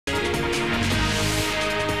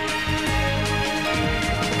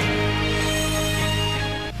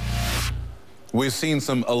We've seen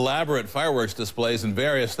some elaborate fireworks displays and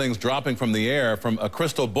various things dropping from the air, from a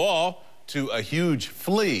crystal ball to a huge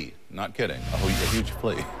flea. Not kidding, a huge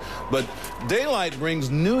flea. But daylight brings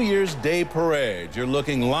New Year's Day parade. You're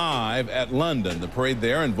looking live at London. The parade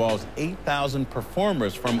there involves 8,000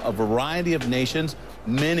 performers from a variety of nations,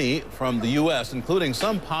 many from the U.S., including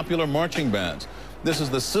some popular marching bands. This is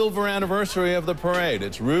the silver anniversary of the parade.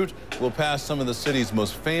 Its route will pass some of the city's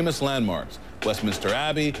most famous landmarks: Westminster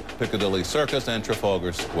Abbey, Piccadilly Circus, and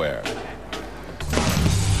Trafalgar Square.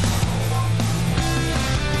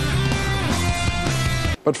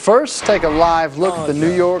 But first, take a live look at the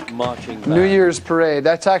New York New Year's Parade.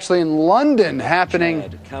 That's actually in London,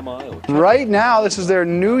 happening right now. This is their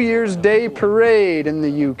New Year's Day Parade in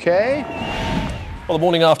the UK. Well, the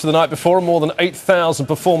morning after the night before, more than 8,000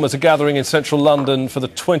 performers are gathering in central London for the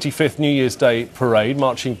 25th New Year's Day Parade.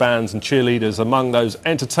 Marching bands and cheerleaders among those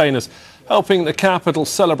entertainers helping the capital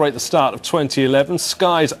celebrate the start of 2011.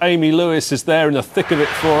 Sky's Amy Lewis is there in the thick of it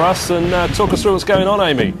for us. And talk us through what's going on,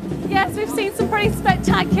 Amy. Yes, we've seen some pretty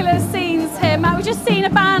spectacular scenes here, Matt. We've just seen a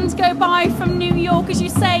band go by from New York, as you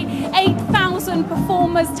say, 8,000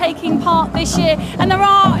 performers taking part this year. And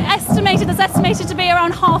there's estimated to be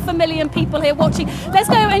around 500,000 people here watching. Let's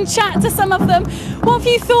go and chat to some of them. What have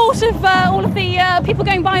you thought of all of the people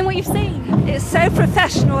going by and what you've seen? It's so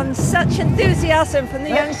professional and such enthusiasm from the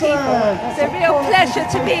young people. It's a real pleasure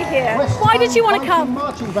to be here. Why did you want to come?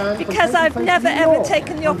 Because I've never ever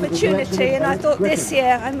taken the opportunity, and I thought this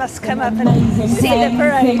year I must come up and see the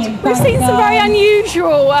parade. We've seen some very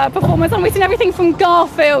unusual performers, and we've seen everything from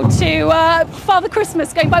Garfield to Father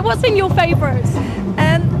Christmas going by. What's been your favourites?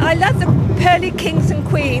 I love the Pearly Kings and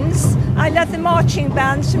Queens. I love the marching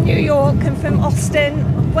bands from New York and from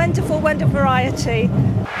Austin. Wonderful, wonderful variety.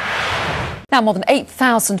 Now, more than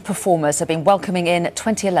 8,000 performers have been welcoming in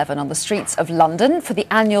 2011 on the streets of London for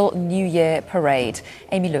the annual New Year Parade.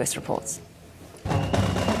 Amy Lewis reports.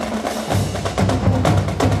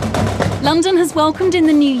 London has welcomed in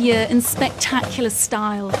the new year in spectacular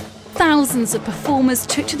style. Thousands of performers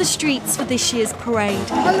took to the streets for this year's parade.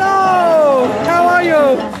 Hello! How are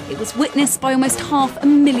you? It was witnessed by almost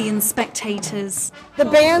 500,000 spectators. The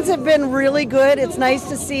bands have been really good. It's nice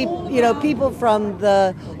to see, people from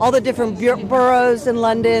all the different boroughs in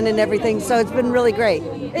London and everything, so it's been really great.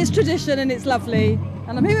 It's tradition and it's lovely.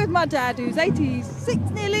 And I'm here with my dad, who's 86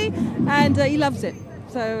 nearly, and he loves it.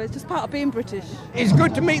 So it's just part of being British. It's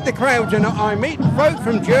good to meet the crowds, and I meet folk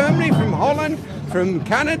from Germany, from Holland, from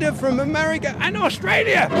Canada, from America and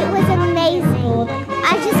Australia. It was amazing.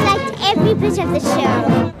 I just liked every bit of the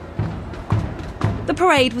show. The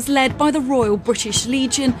parade was led by the Royal British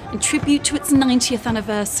Legion in tribute to its 90th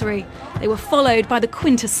anniversary. They were followed by the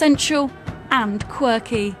quintessential and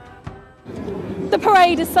quirky. The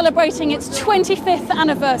parade is celebrating its 25th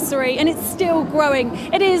anniversary and it's still growing.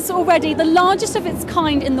 It is already the largest of its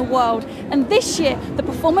kind in the world, and this year the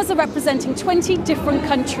performers are representing 20 different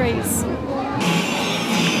countries.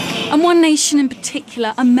 And one nation in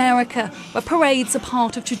particular, America, where parades are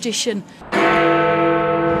part of tradition.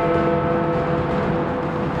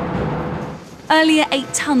 Earlier,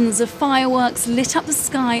 8 tons of fireworks lit up the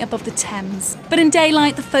sky above the Thames. But in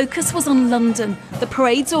daylight, the focus was on London. The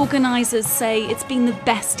parade's organisers say it's been the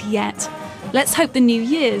best yet. Let's hope the new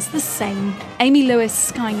year's the same. Amy Lewis,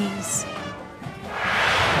 Sky News.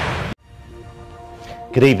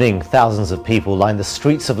 Good evening. Thousands of people lined the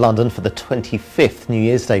streets of London for the 25th New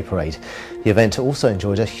Year's Day Parade. The event also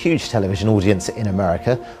enjoyed a huge television audience in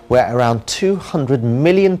America, where around 200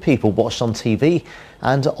 million people watched on TV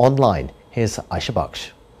and online. Here's Aisha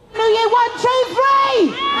Baksh. New Year, 1, 2,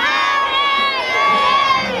 3!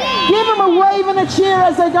 Give them a wave and a cheer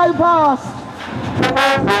as they go past.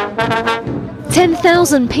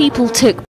 10,000 people took